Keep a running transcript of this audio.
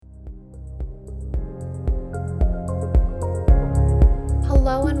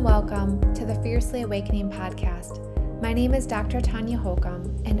Hello and welcome to the Fiercely Awakening podcast. My name is Dr. Tanya Holcomb,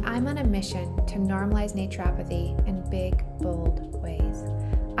 and I'm on a mission to normalize naturopathy in big, bold ways.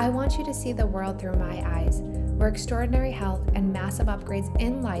 I want you to see the world through my eyes, where extraordinary health and massive upgrades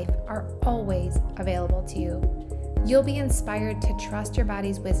in life are always available to you. You'll be inspired to trust your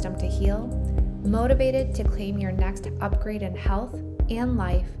body's wisdom to heal, motivated to claim your next upgrade in health and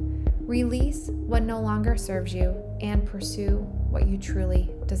life, release what no longer serves you, and pursue what you truly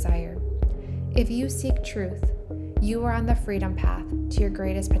desire. If you seek truth, you are on the freedom path to your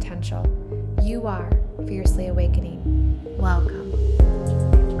greatest potential. You are fiercely awakening. Welcome.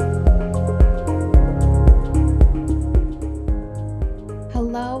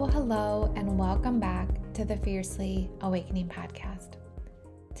 Hello, and welcome back to the Fiercely Awakening podcast.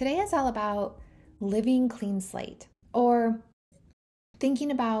 Today is all about living clean slate, or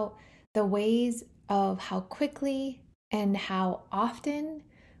thinking about the ways of how quickly and how often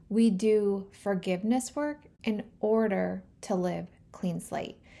we do forgiveness work in order to live clean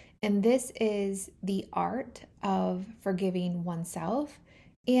slate. And this is the art of forgiving oneself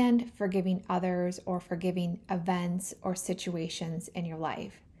and forgiving others, or forgiving events or situations in your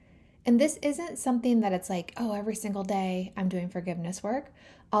life. And this isn't something that it's like, oh, every single day I'm doing forgiveness work.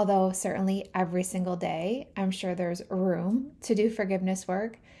 Although certainly every single day, I'm sure there's room to do forgiveness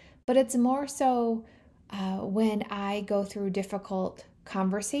work. But it's more so when I go through difficult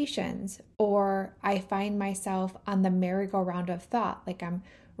conversations, or I find myself on the merry-go-round of thought, like I'm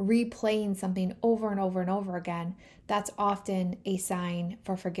replaying something over and over and over again. That's often a sign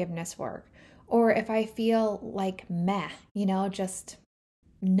for forgiveness work. Or if I feel like meh, just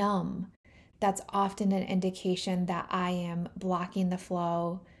numb, that's often an indication that I am blocking the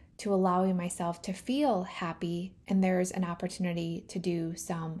flow to allowing myself to feel happy, and there's an opportunity to do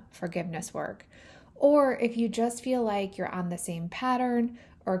some forgiveness work. Or if you just feel like you're on the same pattern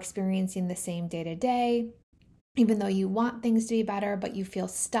or experiencing the same day-to-day, even though you want things to be better, but you feel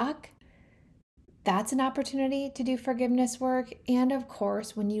stuck, that's an opportunity to do forgiveness work. And of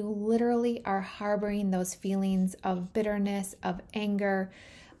course, when you literally are harboring those feelings of bitterness, of anger,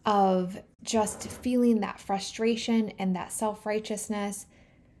 of just feeling that frustration and that self-righteousness,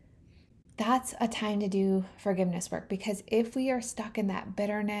 that's a time to do forgiveness work. Because if we are stuck in that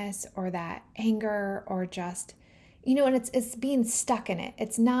bitterness or that anger, or just, and it's being stuck in it.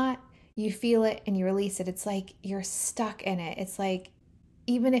 It's not you feel it and you release it. It's like you're stuck in it. It's like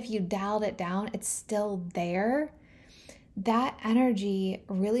even if you dialed it down, it's still there. That energy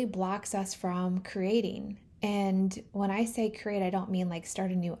really blocks us from creating. And when I say create, I don't mean like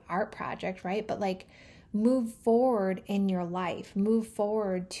start a new art project, right? But like move forward in your life, move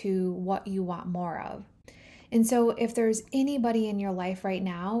forward to what you want more of. And so if there's anybody in your life right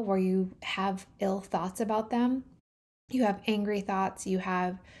now where you have ill thoughts about them, you have angry thoughts, you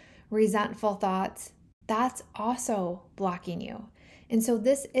have resentful thoughts, that's also blocking you. And so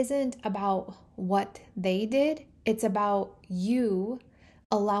this isn't about what they did, it's about you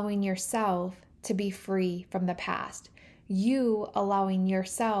allowing yourself to be free from the past. You allowing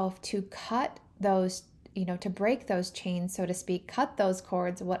yourself to cut those, to break those chains, so to speak, cut those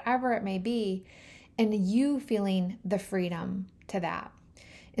cords, whatever it may be, and you feeling the freedom to that.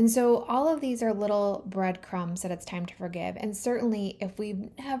 And so all of these are little breadcrumbs that it's time to forgive. And certainly if we've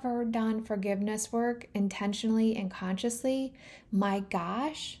never done forgiveness work intentionally and consciously, my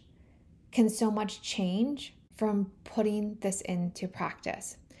gosh, can so much change from putting this into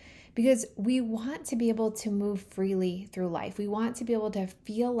practice. Because we want to be able to move freely through life. We want to be able to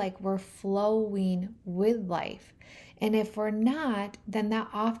feel like we're flowing with life. And if we're not, then that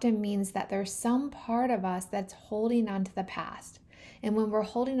often means that there's some part of us that's holding on to the past. And when we're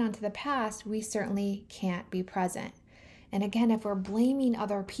holding on to the past, we certainly can't be present. And again, if we're blaming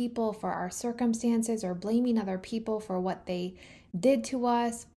other people for our circumstances, or blaming other people for what they did to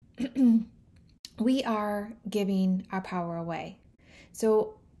us, we are giving our power away.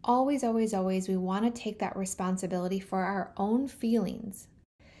 So always, we want to take that responsibility for our own feelings.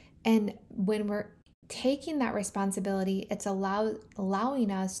 And when we're taking that responsibility, it's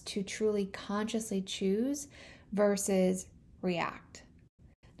allowing us to truly consciously choose versus react.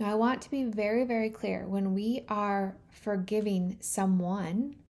 Now, I want to be very, very clear. When we are forgiving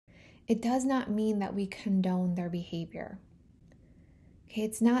someone, it does not mean that we condone their behavior. Okay,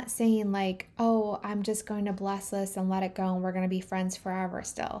 it's not saying like, oh, I'm just going to bless this and let it go and we're going to be friends forever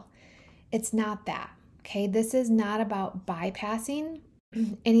still. It's not that. Okay, this is not about bypassing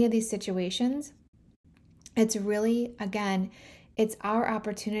any of these situations. It's really, again, it's our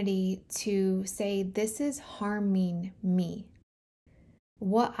opportunity to say, this is harming me.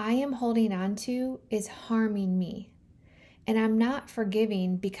 What I am holding on to is harming me. And I'm not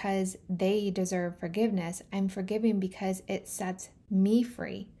forgiving because they deserve forgiveness. I'm forgiving because it sets me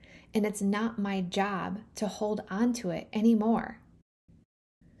free. And it's not my job to hold on to it anymore.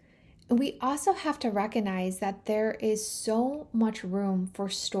 And we also have to recognize that there is so much room for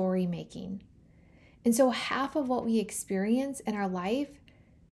story making. And so half of what we experience in our life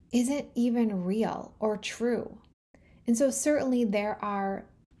isn't even real or true. And so certainly there are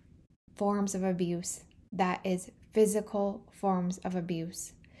forms of abuse that is physical forms of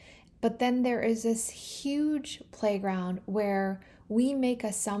abuse. But then there is this huge playground where we make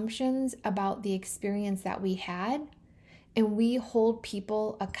assumptions about the experience that we had, and we hold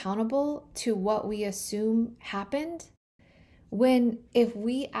people accountable to what we assume happened, when if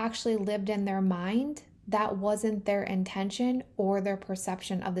we actually lived in their mind, that wasn't their intention or their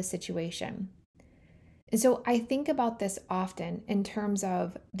perception of the situation. And so I think about this often in terms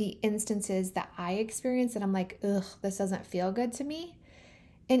of the instances that I experience that I'm like, ugh, this doesn't feel good to me.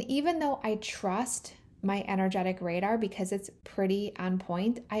 And even though I trust my energetic radar because it's pretty on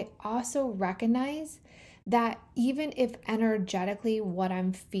point, I also recognize that even if energetically what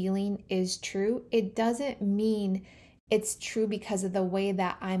I'm feeling is true, it doesn't mean it's true because of the way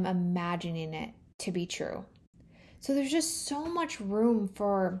that I'm imagining it to be true. So there's just so much room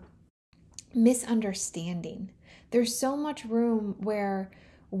for misunderstanding. There's so much room where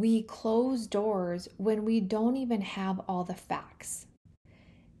we close doors when we don't even have all the facts.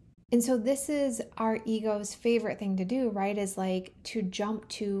 And so this is our ego's favorite thing to do, right? Is like to jump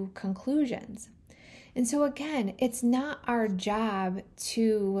to conclusions. And so again, it's not our job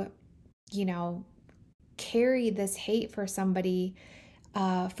to, carry this hate for somebody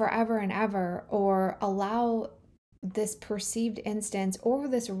forever and ever, or allow this perceived instance or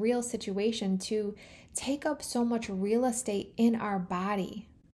this real situation to take up so much real estate in our body.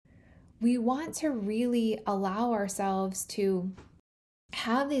 We want to really allow ourselves to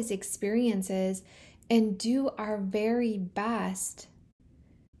have these experiences and do our very best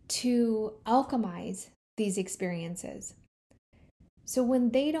to alchemize these experiences. So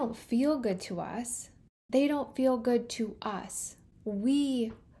when they don't feel good to us, they don't feel good to us.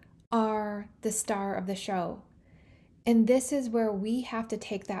 We are the star of the show. And this is where we have to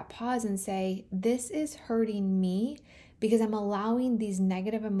take that pause and say, this is hurting me because I'm allowing these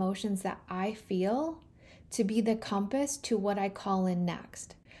negative emotions that I feel to be the compass to what I call in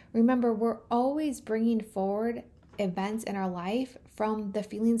next. Remember, we're always bringing forward events in our life from the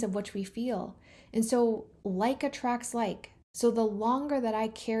feelings of which we feel. And so like attracts like. So the longer that I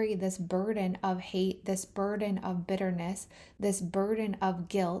carry this burden of hate, this burden of bitterness, this burden of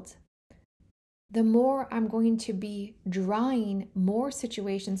guilt, the more I'm going to be drawing more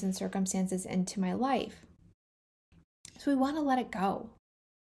situations and circumstances into my life. So we want to let it go.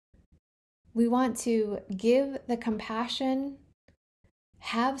 We want to give the compassion,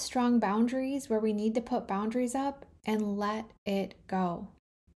 have strong boundaries where we need to put boundaries up, and let it go.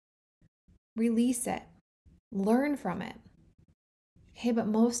 Release it. Learn from it. Okay, but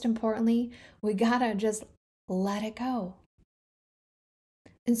most importantly, we gotta just let it go.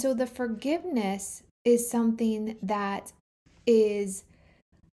 And so the forgiveness is something that is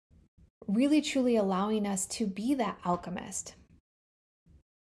really truly allowing us to be that alchemist.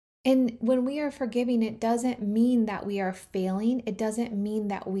 And when we are forgiving, it doesn't mean that we are failing. It doesn't mean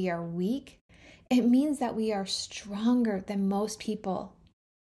that we are weak. It means that we are stronger than most people.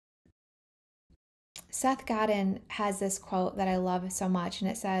 Seth Godin has this quote that I love so much, and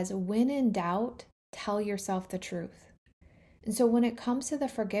it says, "When in doubt, tell yourself the truth." And so when it comes to the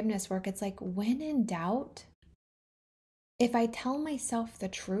forgiveness work, it's like, when in doubt, if I tell myself the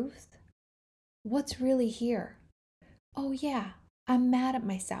truth, what's really here? Oh yeah, I'm mad at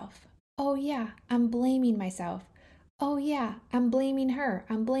myself. Oh yeah, I'm blaming myself. Oh yeah, I'm blaming her.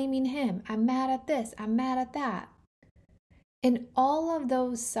 I'm blaming him. I'm mad at this. I'm mad at that. In all of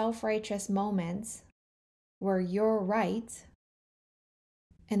those self-righteous moments where you're right,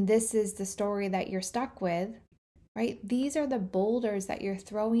 and this is the story that you're stuck with, right? These are the boulders that you're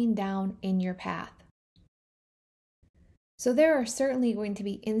throwing down in your path. So there are certainly going to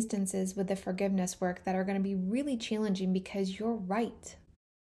be instances with the forgiveness work that are going to be really challenging because you're right.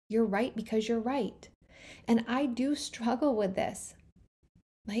 You're right because you're right. And I do struggle with this.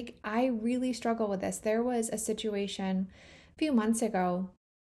 Like, I really struggle with this. There was a situation a few months ago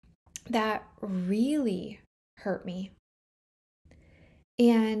that really hurt me.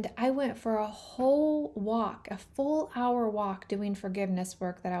 And I went for a whole walk, a full hour walk doing forgiveness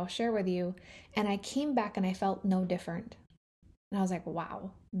work that I'll share with you. And I came back and I felt no different. And I was like,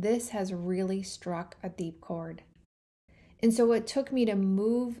 wow, this has really struck a deep chord. And so it took me to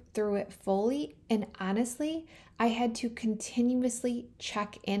move through it fully. And honestly, I had to continuously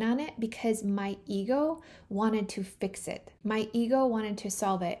check in on it because my ego wanted to fix it. My ego wanted to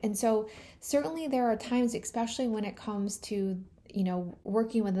solve it. And so certainly there are times, especially when it comes to,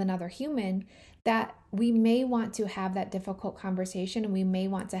 working with another human, that we may want to have that difficult conversation and we may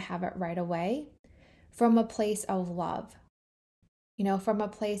want to have it right away from a place of love, from a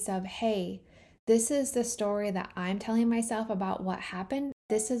place of, hey, this is the story that I'm telling myself about what happened.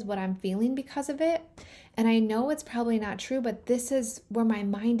 This is what I'm feeling because of it. And I know it's probably not true, but this is where my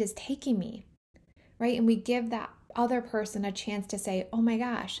mind is taking me, right? And we give that other person a chance to say, oh my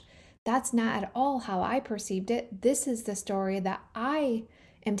gosh, that's not at all how I perceived it. This is the story that I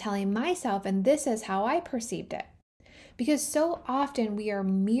am telling myself, and this is how I perceived it. Because so often we are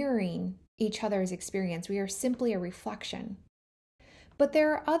mirroring each other's experience. We are simply a reflection. But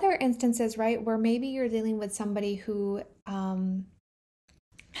there are other instances, right, where maybe you're dealing with somebody who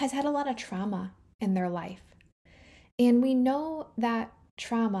has had a lot of trauma in their life. And we know that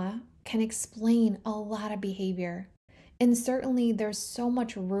trauma can explain a lot of behavior. And certainly there's so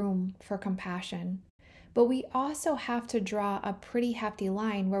much room for compassion. But we also have to draw a pretty hefty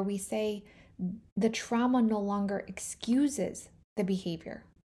line where we say the trauma no longer excuses the behavior.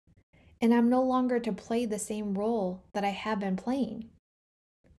 And I'm no longer to play the same role that I have been playing.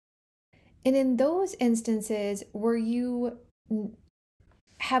 And in those instances where you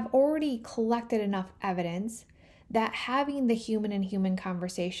have already collected enough evidence that having the human and human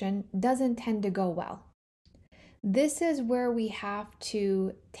conversation doesn't tend to go well, this is where we have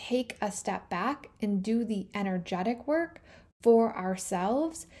to take a step back and do the energetic work for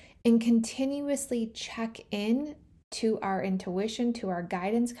ourselves and continuously check in to our intuition, to our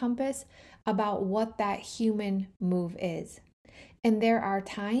guidance compass about what that human move is. And there are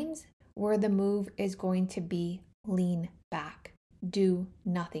times where the move is going to be lean back, do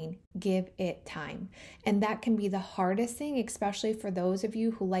nothing, give it time. And that can be the hardest thing, especially for those of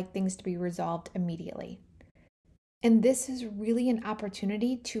you who like things to be resolved immediately. And this is really an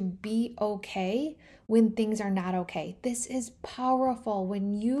opportunity to be okay when things are not okay. This is powerful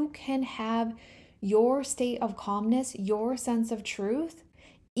when you can have your state of calmness, your sense of truth,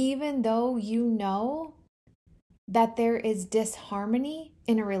 even though you know that there is disharmony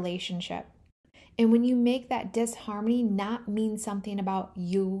in a relationship. And when you make that disharmony not mean something about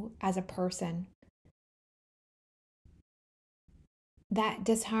you as a person, that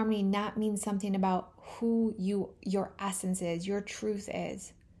disharmony not mean something about who your essence is, your truth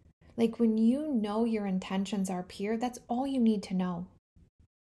is. Like when you know your intentions are pure, that's all you need to know.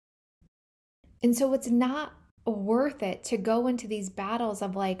 And so it's not worth it to go into these battles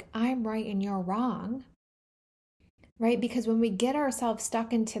of like, I'm right and you're wrong, right? Because when we get ourselves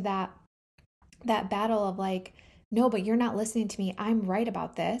stuck into that battle of like, no, but you're not listening to me, I'm right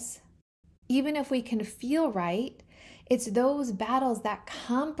about this. Even if we can feel right, it's those battles that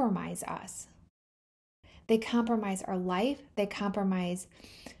compromise us. They compromise our life. They compromise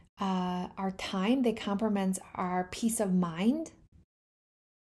our time. They compromise our peace of mind.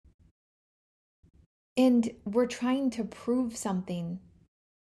 And we're trying to prove something.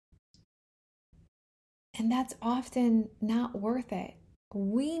 And that's often not worth it.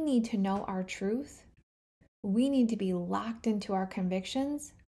 We need to know our truth. We need to be locked into our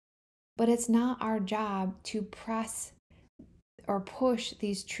convictions. But it's not our job to press or push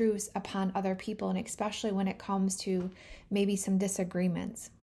these truths upon other people, and especially when it comes to maybe some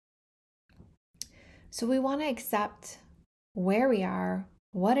disagreements. So we want to accept where we are,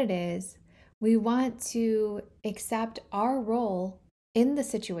 what it is. We want to accept our role in the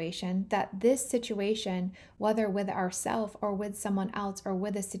situation, that this situation, whether with ourselves or with someone else or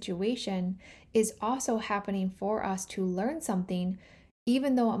with a situation, is also happening for us to learn something,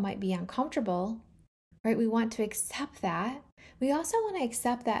 even though it might be uncomfortable, right? We want to accept that. We also want to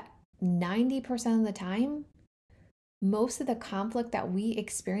accept that 90% of the time, most of the conflict that we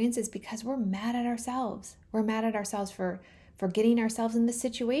experience is because we're mad at ourselves. We're mad at ourselves for getting ourselves in this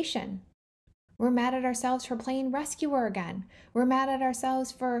situation. We're mad at ourselves for playing rescuer again. We're mad at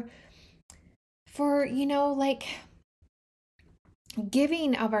ourselves for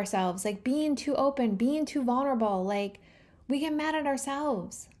giving of ourselves, like being too open, being too vulnerable. Like we get mad at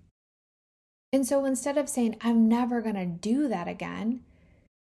ourselves. And so instead of saying, I'm never going to do that again,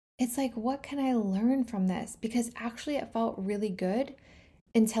 it's like, what can I learn from this? Because actually it felt really good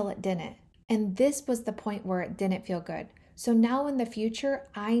until it didn't. And this was the point where it didn't feel good. So now in the future,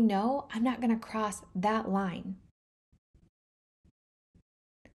 I know I'm not going to cross that line.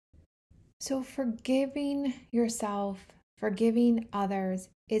 So forgiving yourself, forgiving others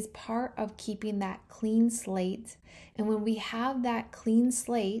is part of keeping that clean slate. And when we have that clean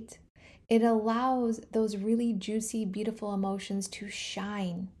slate, it allows those really juicy, beautiful emotions to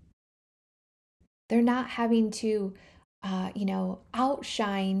shine. They're not having to,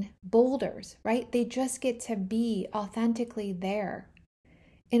 outshine boulders, right? They just get to be authentically there.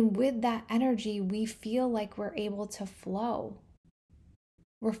 And with that energy, we feel like we're able to flow.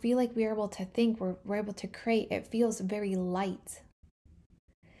 We feel like we're able to think, we're able to create. It feels very light.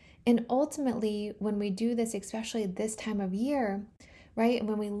 And ultimately, when we do this, especially this time of year, right? And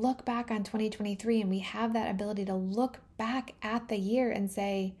when we look back on 2023 and we have that ability to look back at the year and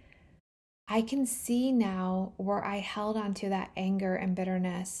say, I can see now where I held on to that anger and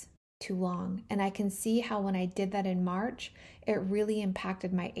bitterness too long. And I can see how when I did that in March, it really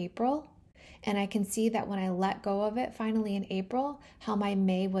impacted my April. And I can see that when I let go of it finally in April, how my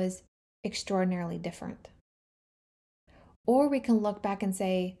May was extraordinarily different. Or we can look back and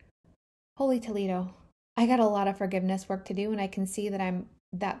say, holy Toledo, I got a lot of forgiveness work to do. And I can see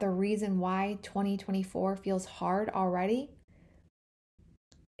that the reason why 2024 feels hard already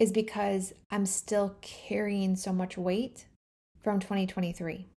is because I'm still carrying so much weight from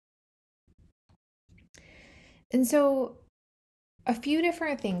 2023. And so a few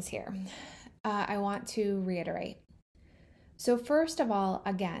different things here I want to reiterate. So first of all,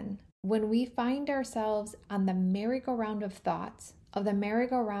 again, when we find ourselves on the merry-go-round of thoughts, of the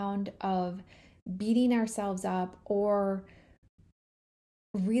merry-go-round of beating ourselves up or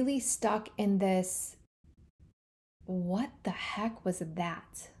really stuck in this, what the heck was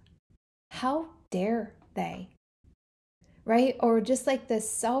that? How dare they? Right? Or just like this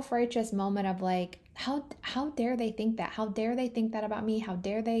self-righteous moment of like, how dare they think that? How dare they think that about me? How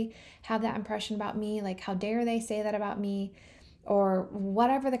dare they have that impression about me? Like, how dare they say that about me? Or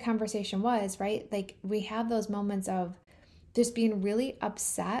whatever the conversation was, right? Like we have those moments of just being really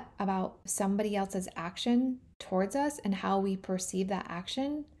upset about somebody else's action towards us and how we perceive that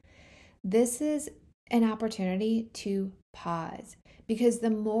action. This is an opportunity to pause, because the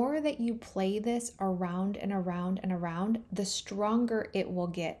more that you play this around and around and around, the stronger it will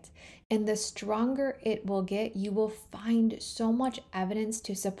get. And the stronger it will get, you will find so much evidence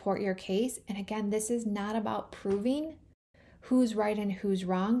to support your case. And again, this is not about proving who's right and who's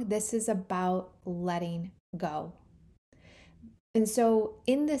wrong. This is about letting go. And so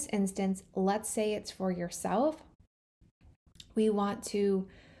in this instance, let's say it's for yourself. We want to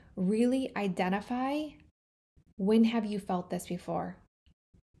really identify, when have you felt this before?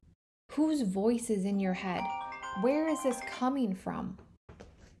 Whose voice is in your head? Where is this coming from?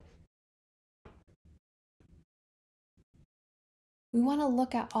 We want to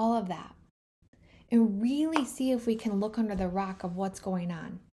look at all of that and really see if we can look under the rock of what's going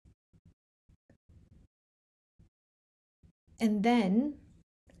on. And then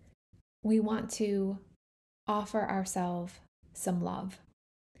we want to offer ourselves some love.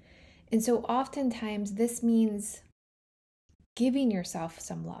 And so oftentimes this means giving yourself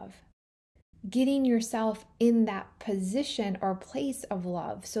some love, getting yourself in that position or place of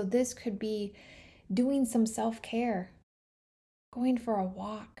love. So this could be doing some self-care, going for a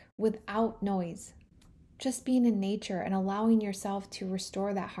walk without noise, just being in nature and allowing yourself to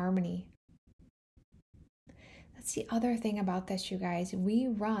restore that harmony. That's the other thing about this, you guys. We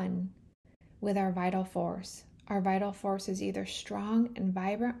run with our vital force. Our vital force is either strong and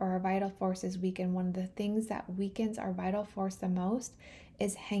vibrant, or our vital force is weak. And one of the things that weakens our vital force the most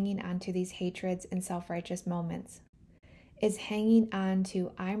is hanging on to these hatreds and self-righteous moments. It's hanging on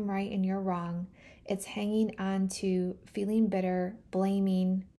to I'm right and you're wrong. It's hanging on to feeling bitter,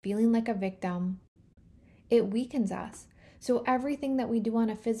 blaming, feeling like a victim. It weakens us. So everything that we do on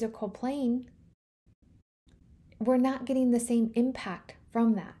a physical plane, we're not getting the same impact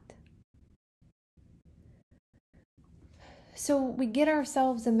from that. So we get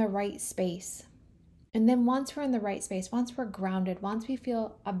ourselves in the right space. And then once we're in the right space, once we're grounded, once we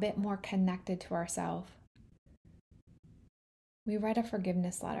feel a bit more connected to ourselves, we write a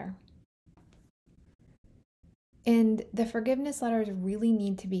forgiveness letter. And the forgiveness letters really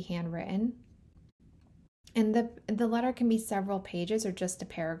need to be handwritten. And the letter can be several pages or just a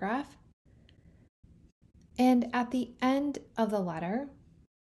paragraph. And at the end of the letter,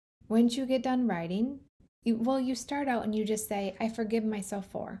 once you get done writing, you start out and you just say, I forgive myself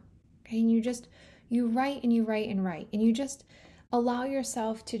for. Okay, and you write and you write and write. And you just allow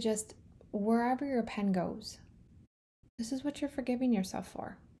yourself to just, wherever your pen goes, this is what you're forgiving yourself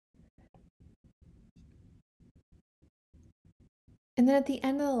for. And then at the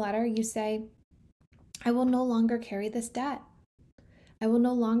end of the letter, you say, I will no longer carry this debt. I will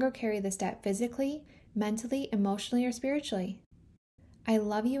no longer carry this debt physically, mentally, emotionally, or spiritually. I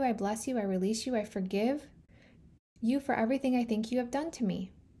love you, I bless you, I release you, I forgive you for everything I think you have done to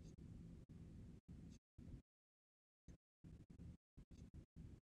me.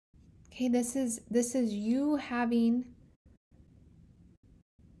 Okay, this is you having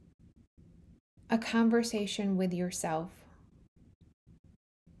a conversation with yourself.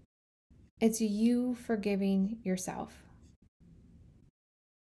 It's you forgiving yourself.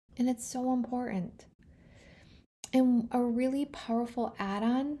 And it's so important. And a really powerful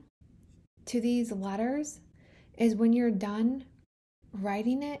add-on to these letters is when you're done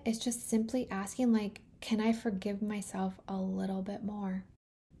writing it, it's just simply asking, like, can I forgive myself a little bit more?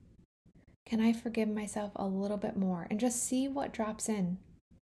 Can I forgive myself a little bit more? And just see what drops in.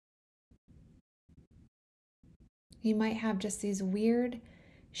 You might have just these weird,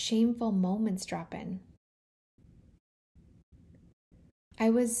 shameful moments drop in. I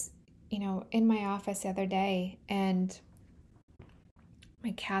was, in my office the other day, and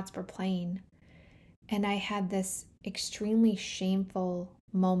my cats were playing, and I had this extremely shameful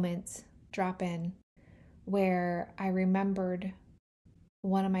moment drop in where I remembered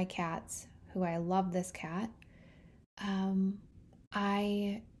one of my cats, who I love this cat.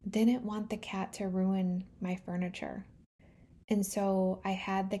 I didn't want the cat to ruin my furniture. And so I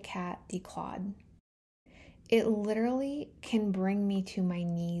had the cat declawed. It literally can bring me to my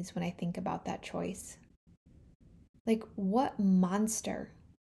knees when I think about that choice. Like, what monster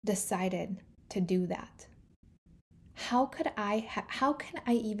decided to do that? How can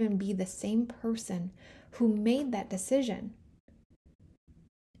I even be the same person who made that decision?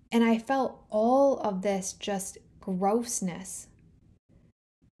 And I felt all of this just grossness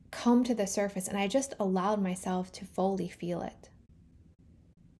come to the surface, and I just allowed myself to fully feel it.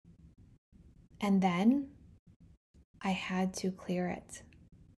 And then I had to clear it.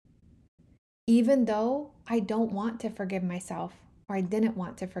 Even though I don't want to forgive myself, or I didn't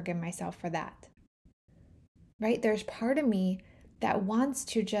want to forgive myself for that. Right? There's part of me that wants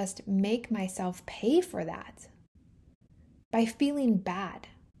to just make myself pay for that by feeling bad.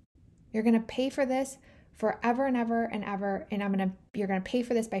 You're going to pay for this forever and ever and ever, and you're going to pay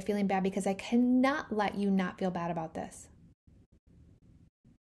for this by feeling bad because I cannot let you not feel bad about this.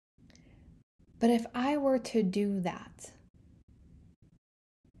 But if I were to do that,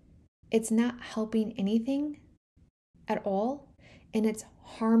 it's not helping anything at all, and it's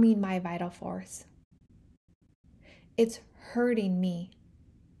harming my vital force. It's hurting me.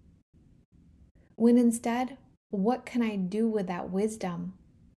 When instead, what can I do with that wisdom?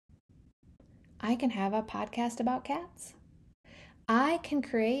 I can have a podcast about cats. I can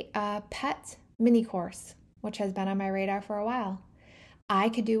create a pet mini course, which has been on my radar for a while. I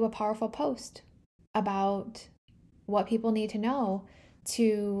could do a powerful post about what people need to know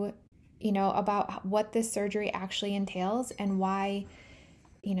about what this surgery actually entails and why,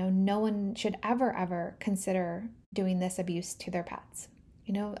 no one should ever consider doing this abuse to their pets.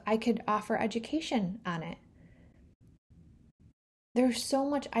 I could offer education on it. There's so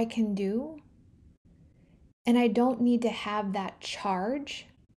much I can do. And I don't need to have that charge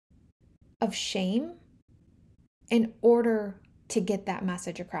of shame in order to get that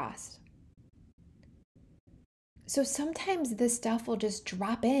message across. So sometimes this stuff will just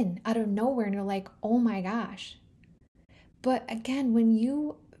drop in out of nowhere and you're like, oh my gosh. But again, when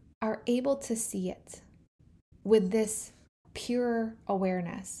you are able to see it with this pure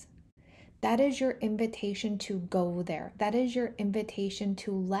awareness, that is your invitation to go there. That is your invitation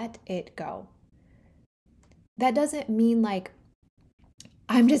to let it go. That doesn't mean like,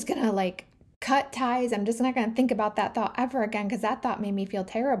 I'm just going to cut ties. I'm just not going to think about that thought ever again because that thought made me feel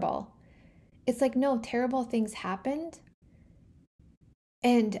terrible. It's like, no, terrible things happened.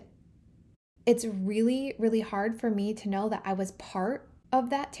 And it's really, really hard for me to know that I was part of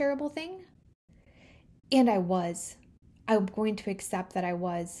that terrible thing. And I was. I'm going to accept that I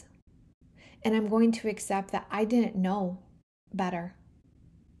was. And I'm going to accept that I didn't know better.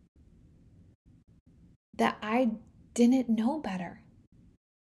 That I didn't know better.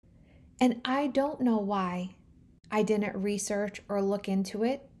 And I don't know why I didn't research or look into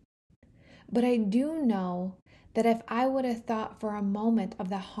it. But I do know that if I would have thought for a moment of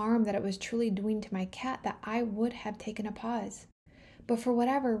the harm that it was truly doing to my cat, that I would have taken a pause. But for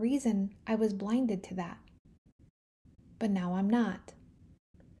whatever reason, I was blinded to that. But now I'm not.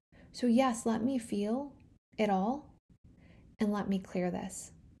 So yes, let me feel it all and let me clear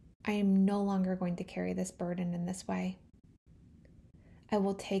this. I am no longer going to carry this burden in this way. I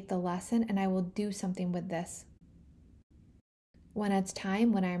will take the lesson and I will do something with this. When it's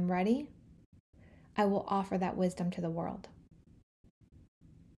time, when I'm ready, I will offer that wisdom to the world.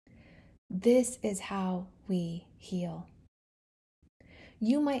 This is how we heal.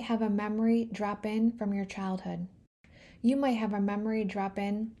 You might have a memory drop in from your childhood. You might have a memory drop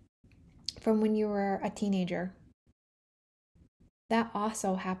in from when you were a teenager. That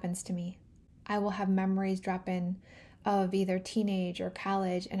also happens to me. I will have memories drop in of either teenage or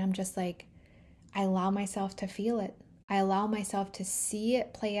college, and I'm just like, I allow myself to feel it. I allow myself to see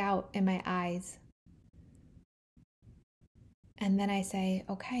it play out in my eyes. And then I say,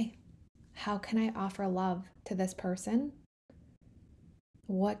 okay, how can I offer love to this person?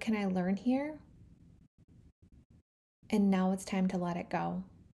 What can I learn here? And now it's time to let it go.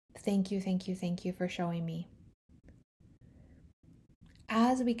 Thank you, thank you, thank you for showing me.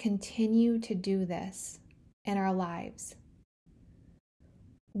 As we continue to do this in our lives,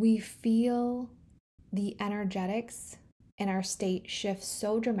 we feel the energetics in our state shift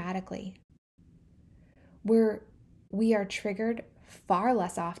so dramatically. We are triggered far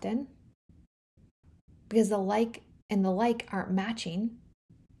less often because the like and the like aren't matching,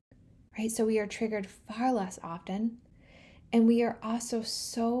 right? So we are triggered far less often, and we are also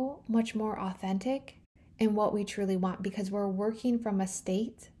so much more authentic in what we truly want because we're working from a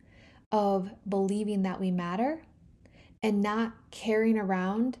state of believing that we matter and not carrying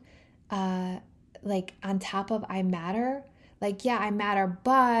around like on top of I matter. Like, yeah, I matter,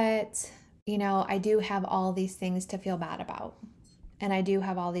 but I do have all these things to feel bad about. And I do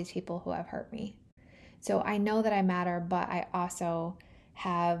have all these people who have hurt me. So I know that I matter, but I also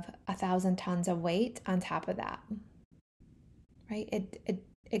have 1,000 tons of weight on top of that. Right?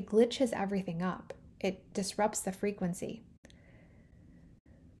 It glitches everything up. It disrupts the frequency.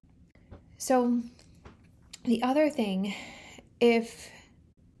 So the other thing, if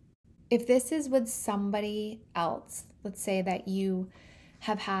this is with somebody else, let's say that you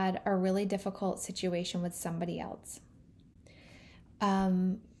have had a really difficult situation with somebody else.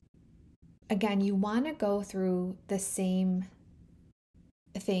 Again, you want to go through the same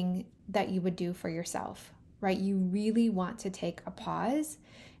thing that you would do for yourself, right? You really want to take a pause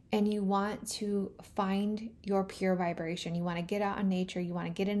and you want to find your pure vibration. You want to get out in nature. You want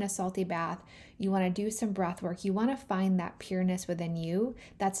to get in a salty bath. You want to do some breath work. You want to find that pureness within you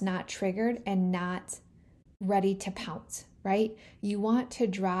that's not triggered and not ready to pounce, right? You want to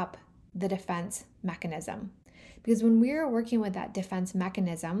drop the defense mechanism. Because when we're working with that defense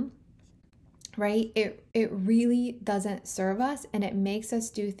mechanism, right, it really doesn't serve us, and it makes us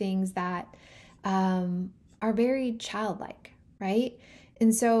do things that are very childlike, right?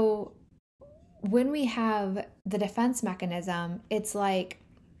 And so when we have the defense mechanism, it's like,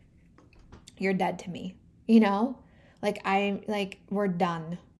 you're dead to me, we're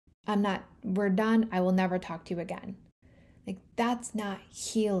done. We're done. I will never talk to you again. Like, that's not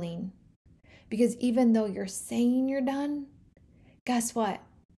healing. Because even though you're saying you're done, guess what?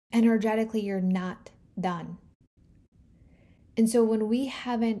 Energetically, you're not done. And so when we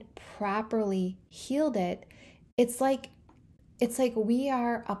haven't properly healed it, it's like we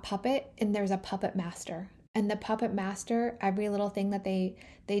are a puppet and there's a puppet master. And the puppet master, every little thing that they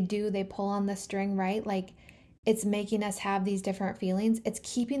do, they pull on the string, right? Like, it's making us have these different feelings. It's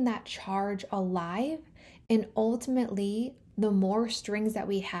keeping that charge alive. And ultimately, the more strings that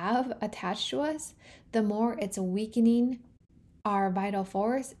we have attached to us, the more it's weakening our vital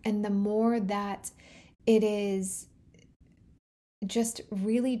force, and the more that it is just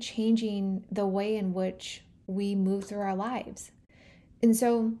really changing the way in which we move through our lives. And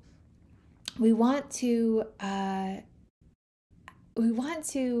so we want to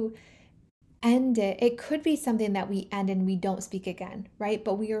end it. It could be something that we end and we don't speak again, right?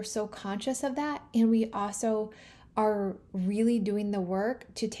 But we are so conscious of that, and we also are really doing the work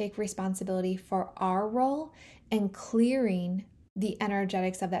to take responsibility for our role and clearing the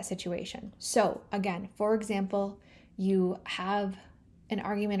energetics of that situation. So again, for example, you have an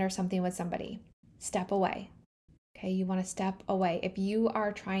argument or something with somebody. Step away. Okay, you want to step away. If you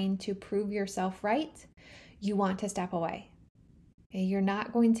are trying to prove yourself right, you want to step away. Okay, you're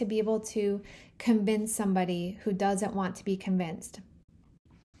not going to be able to convince somebody who doesn't want to be convinced.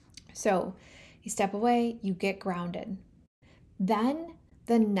 So you step away, you get grounded. Then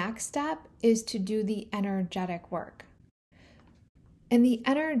the next step is to do the energetic work. And the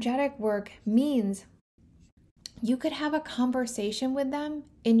energetic work means you could have a conversation with them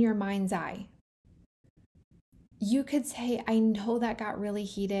in your mind's eye. You could say, I know that got really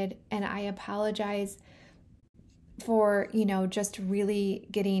heated, and I apologize for, just really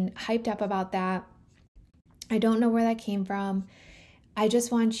getting hyped up about that. I don't know where that came from. I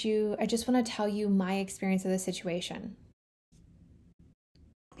just want to tell you my experience of the situation.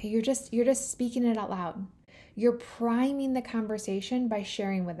 Okay, you're just speaking it out loud. You're priming the conversation by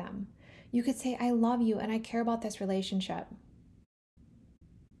sharing with them. You could say, I love you and I care about this relationship.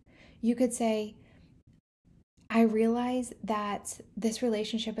 You could say, I realize that this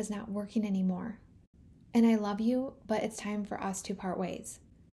relationship is not working anymore. And I love you, but it's time for us to part ways,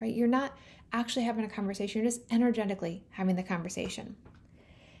 right? You're not actually having a conversation. You're just energetically having the conversation.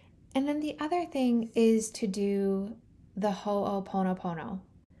 And then the other thing is to do the ho'oponopono.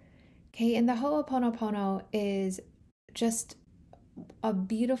 Okay, and the ho'oponopono is just a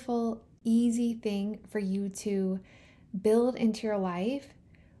beautiful, easy thing for you to build into your life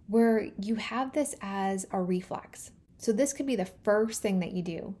where you have this as a reflex. So this could be the first thing that you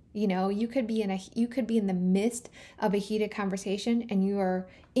do. You could be in the midst of a heated conversation and you are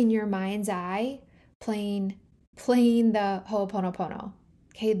in your mind's eye playing the ho'oponopono.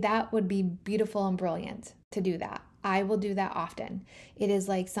 Okay, that would be beautiful and brilliant to do that. I will do that often. It is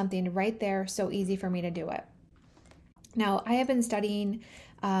like something right there, so easy for me to do it. Now, I have been studying,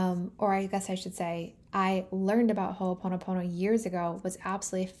 or I guess I should say, I learned about Ho'oponopono years ago, was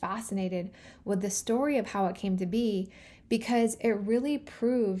absolutely fascinated with the story of how it came to be, because it really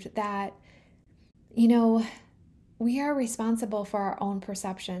proved that, we are responsible for our own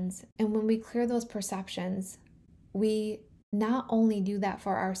perceptions. And when we clear those perceptions, we not only do that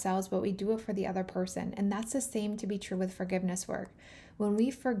for ourselves, but we do it for the other person. And that's the same to be true with forgiveness work. When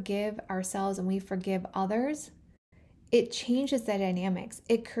we forgive ourselves and we forgive others, it changes the dynamics.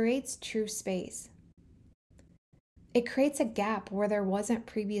 It creates true space. It creates a gap where there wasn't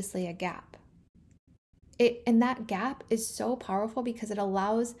previously a gap. And that gap is so powerful because it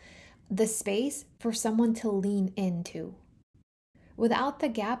allows the space for someone to lean into. Without the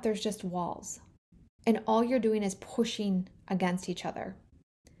gap, there's just walls. And all you're doing is pushing against each other.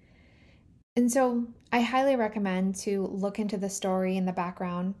 And so I highly recommend to look into the story in the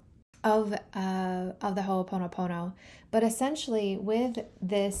background of the Ho'oponopono. But essentially with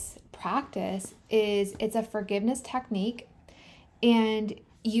this practice it's a forgiveness technique, and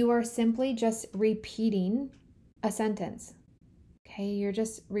you are simply just repeating a sentence. Okay, you're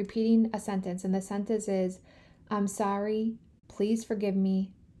just repeating a sentence, and the sentence is, I'm sorry, please forgive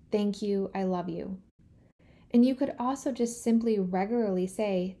me, thank you, I love you. And you could also just simply regularly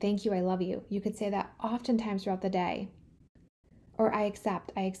say, thank you, I love you. You could say that oftentimes throughout the day. Or I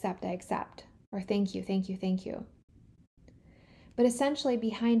accept, I accept, I accept. Or thank you, thank you, thank you. But essentially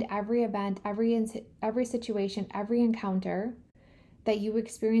behind every event, every situation, every encounter that you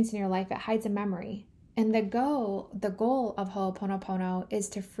experience in your life, it hides a memory. And the goal of Ho'oponopono is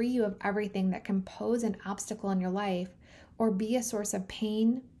to free you of everything that can pose an obstacle in your life or be a source of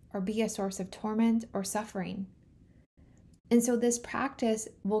pain or be a source of torment or suffering. And so this practice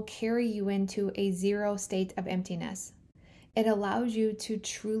will carry you into a zero state of emptiness. It allows you to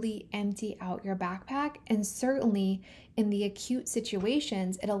truly empty out your backpack, and certainly in the acute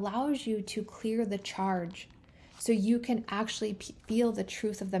situations, it allows you to clear the charge so you can actually feel the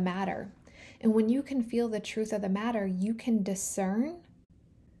truth of the matter. And when you can feel the truth of the matter, you can discern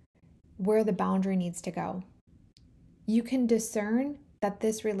where the boundary needs to go. You can discern that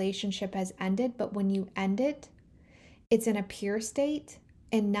this relationship has ended, but when you end it, it's in a pure state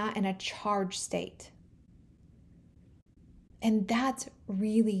and not in a charged state. And that's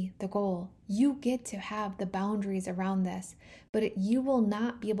really the goal. You get to have the boundaries around this, but you will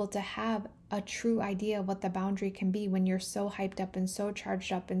not be able to have a true idea of what the boundary can be when you're so hyped up and so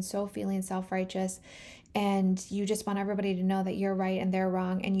charged up and so feeling self-righteous, and you just want everybody to know that you're right and they're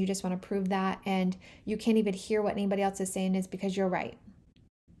wrong, and you just want to prove that, and you can't even hear what anybody else is saying is because you're right.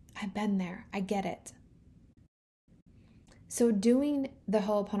 I've been there. I get it. So doing the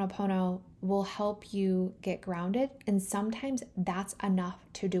Ho'oponopono will help you get grounded, and sometimes that's enough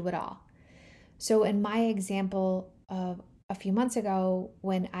to do it all. So in my example of a few months ago,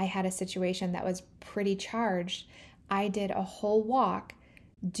 when I had a situation that was pretty charged, I did a whole walk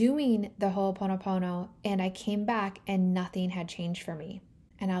doing the Ho'oponopono, and I came back and nothing had changed for me.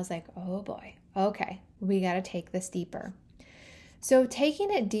 And I was like, oh boy, okay, we got to take this deeper. So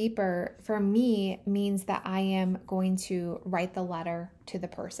taking it deeper for me means that I am going to write the letter to the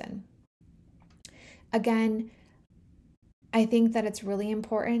person. Again, I think that it's really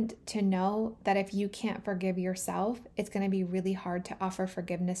important to know that if you can't forgive yourself, it's going to be really hard to offer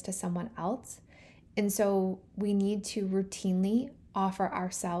forgiveness to someone else. And so we need to routinely offer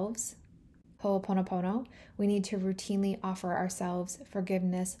ourselves Ho'oponopono. We need to routinely offer ourselves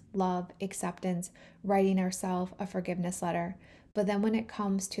forgiveness, love, acceptance, writing ourselves a forgiveness letter. But then when it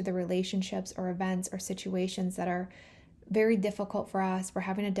comes to the relationships or events or situations that are very difficult for us, we're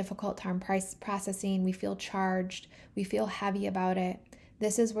having a difficult time processing, we feel charged, we feel heavy about it,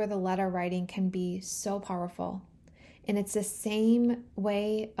 this is where the letter writing can be so powerful. And it's the same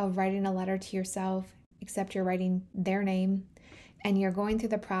way of writing a letter to yourself, except you're writing their name and you're going through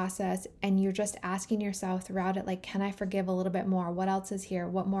the process and you're just asking yourself throughout it, like, can I forgive a little bit more? What else is here?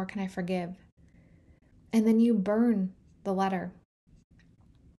 What more can I forgive? And then you burn the letter.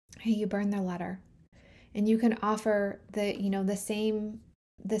 Hey, you burn the letter. And you can offer the same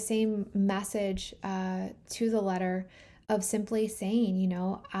message to the letter of simply saying,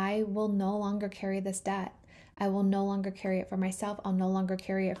 I will no longer carry this debt. I will no longer carry it for myself. I'll no longer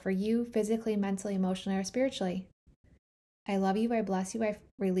carry it for you, physically, mentally, emotionally, or spiritually. I love you. I bless you. I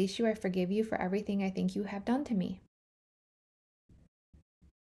release you. I forgive you for everything I think you have done to me.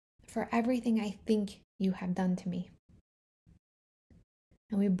 For everything I think you have done to me.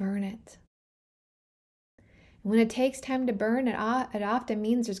 And we burn it. When it takes time to burn, it often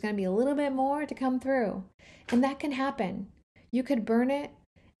means there's going to be a little bit more to come through. And that can happen. You could burn it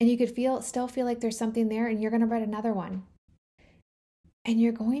and you could still feel like there's something there, and you're going to write another one. And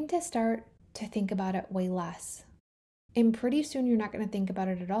you're going to start to think about it way less. And pretty soon you're not going to think about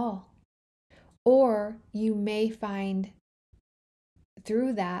it at all. Or you may find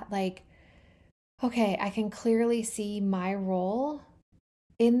through that, like, okay, I can clearly see my role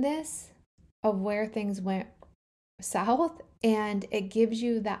in this of where things went south, and it gives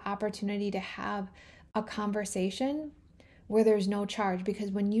you that opportunity to have a conversation where there's no charge,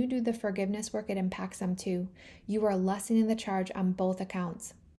 because when you do the forgiveness work, it impacts them too. You are lessening the charge on both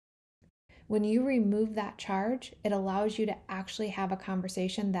accounts. When you remove that charge, it allows you to actually have a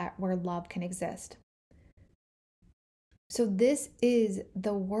conversation where love can exist. So this is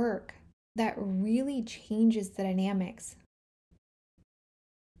the work that really changes the dynamics.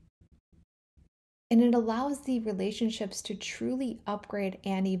 And it allows the relationships to truly upgrade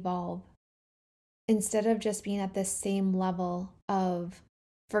and evolve instead of just being at the same level of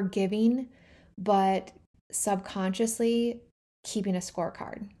forgiving, but subconsciously keeping a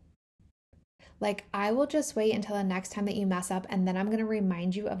scorecard. Like, I will just wait until the next time that you mess up, and then I'm going to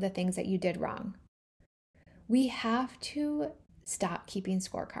remind you of the things that you did wrong. We have to stop keeping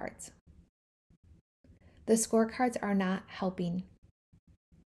scorecards. The scorecards are not helping.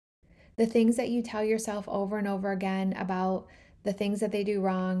 The things that you tell yourself over and over again about the things that they do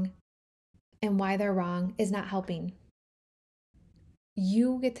wrong and why they're wrong is not helping.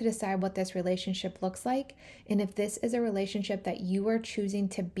 You get to decide what this relationship looks like. And if this is a relationship that you are choosing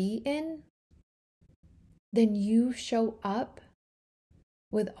to be in, then you show up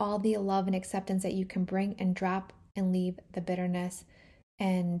with all the love and acceptance that you can bring, and drop and leave the bitterness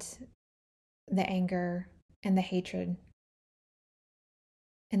and the anger and the hatred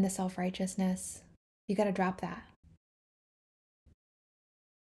and the self-righteousness. You got to drop that.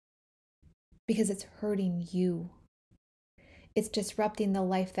 Because it's hurting you. It's disrupting the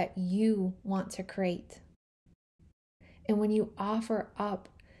life that you want to create. And when you offer up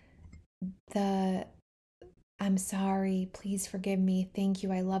the I'm sorry, please forgive me, thank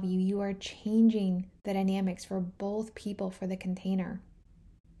you, I love you, you are changing the dynamics for both people, for the container.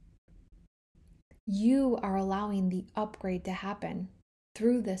 You are allowing the upgrade to happen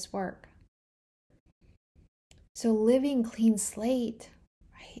through this work. So living clean slate,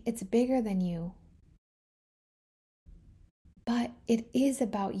 right? It's bigger than you. But it is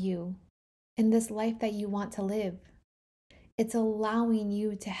about you and this life that you want to live. It's allowing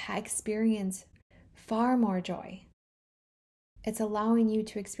you to experience far more joy. It's allowing you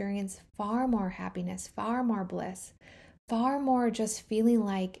to experience far more happiness, far more bliss, far more just feeling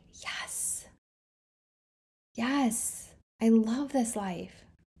like, yes, I love this life.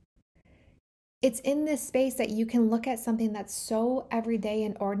 It's in this space that you can look at something that's so everyday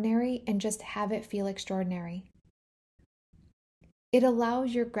and ordinary and just have it feel extraordinary. It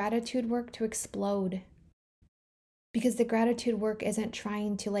allows your gratitude work to explode, because the gratitude work isn't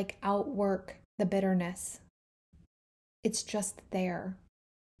trying to outwork the bitterness. It's just there.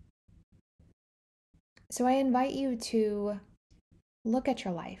 So I invite you to look at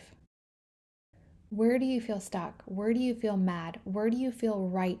your life. Where do you feel stuck? Where do you feel mad? Where do you feel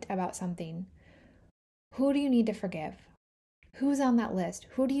right about something? Who do you need to forgive? Who's on that list?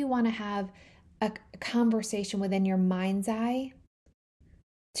 Who do you want to have a conversation within your mind's eye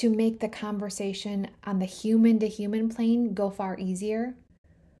to make the conversation on the human to human plane go far easier?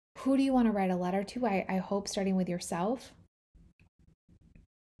 Who do you want to write a letter to? I hope starting with yourself.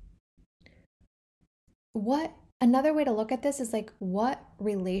 Another way to look at this is what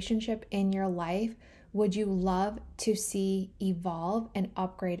relationship in your life would you love to see evolve and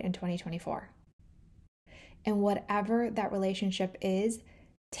upgrade in 2024? And whatever that relationship is,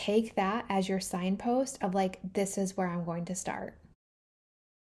 take that as your signpost of this is where I'm going to start.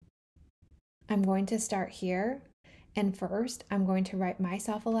 I'm going to start here, And first, I'm going to write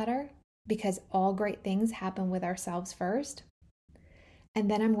myself a letter because all great things happen with ourselves first. And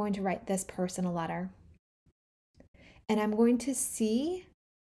then I'm going to write this person a letter. And I'm going to see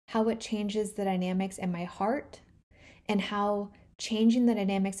how it changes the dynamics in my heart and how changing the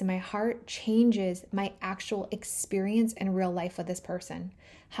dynamics in my heart changes my actual experience in real life with this person.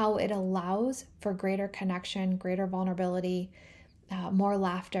 How it allows for greater connection, greater vulnerability, more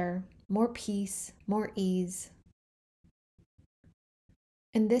laughter, more peace, more ease.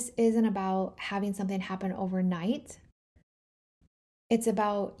 And this isn't about having something happen overnight. It's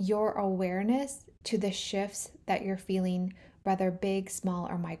about your awareness to the shifts that you're feeling, whether big, small,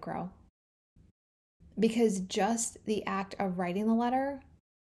 or micro. Because just the act of writing the letter,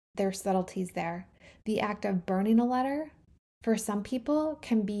 there's subtleties there. The act of burning a letter, for some people,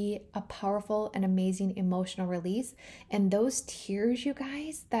 can be a powerful and amazing emotional release. And those tears, you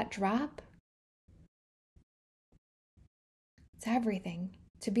guys, that drop, it's everything.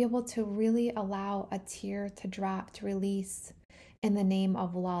 To be able to really allow a tear to drop, to release in the name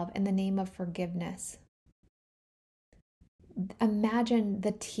of love, in the name of forgiveness. Imagine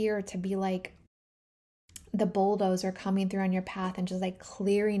the tear to be like the bulldozer coming through on your path and just like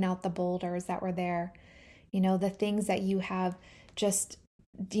clearing out the boulders that were there. The things that you have just,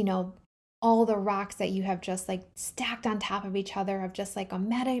 all the rocks that you have just like stacked on top of each other of just like, I'm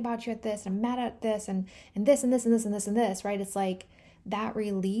mad about you at this, I'm mad at this, and this, and this, and this, and this, and this, right? It's like that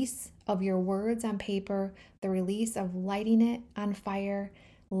release of your words on paper, the release of lighting it on fire,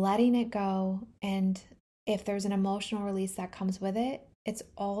 letting it go. And if there's an emotional release that comes with it, it's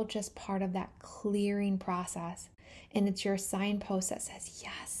all just part of that clearing process. And it's your signpost that says,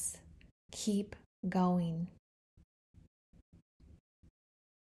 yes, keep going.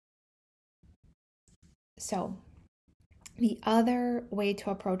 So the other way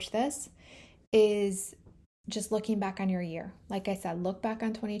to approach this is just looking back on your year. Like I said, look back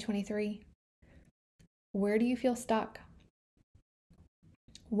on 2023. Where do you feel stuck?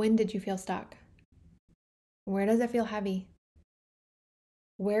 When did you feel stuck? Where does it feel heavy?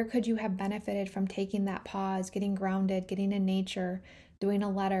 Where could you have benefited from taking that pause, getting grounded, getting in nature, doing a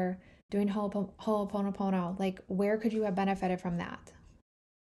letter, doing Ho'oponopono? Like, where could you have benefited from that?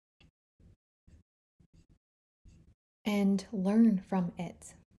 And learn from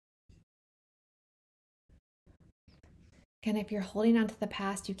it. And if you're holding on to the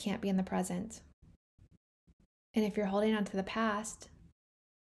past, you can't be in the present. And if you're holding on to the past,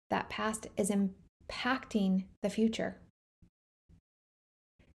 that past is impacting the future.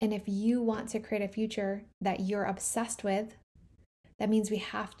 And if you want to create a future that you're obsessed with, that means we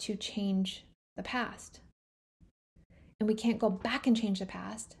have to change the past. And we can't go back and change the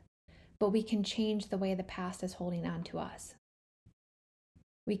past, but we can change the way the past is holding on to us.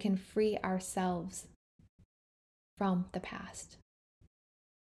 We can free ourselves from the past.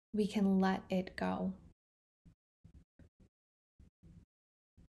 We can let it go.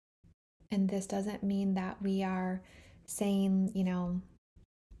 And this doesn't mean that we are saying,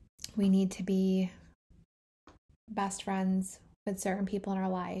 we need to be best friends with certain people in our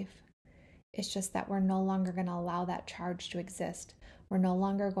life. It's just that we're no longer going to allow that charge to exist. We're no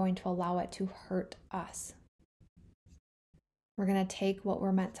longer going to allow it to hurt us. We're going to take what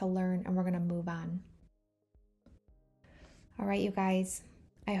we're meant to learn and we're going to move on. All right, you guys,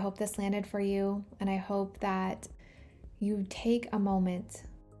 I hope this landed for you, and I hope that you take a moment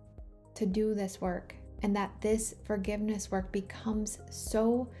to do this work and that this forgiveness work becomes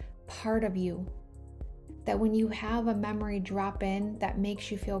so part of you that when you have a memory drop in that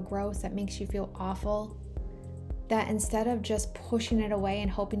makes you feel gross, that makes you feel awful, that instead of just pushing it away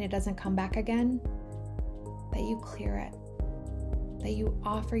and hoping it doesn't come back again, that you clear it, that you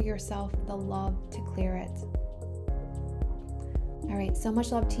offer yourself the love to clear it. All right, so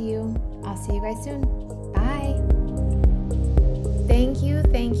much love to you. I'll see you guys soon. Bye. Thank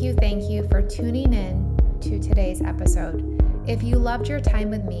you for tuning in to today's episode. If you loved your time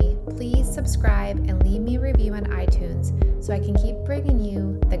with me, please subscribe and leave me a review on iTunes so I can keep bringing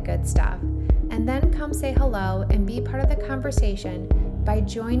you the good stuff. And then come say hello and be part of the conversation by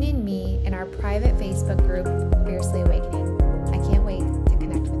joining me in our private Facebook group,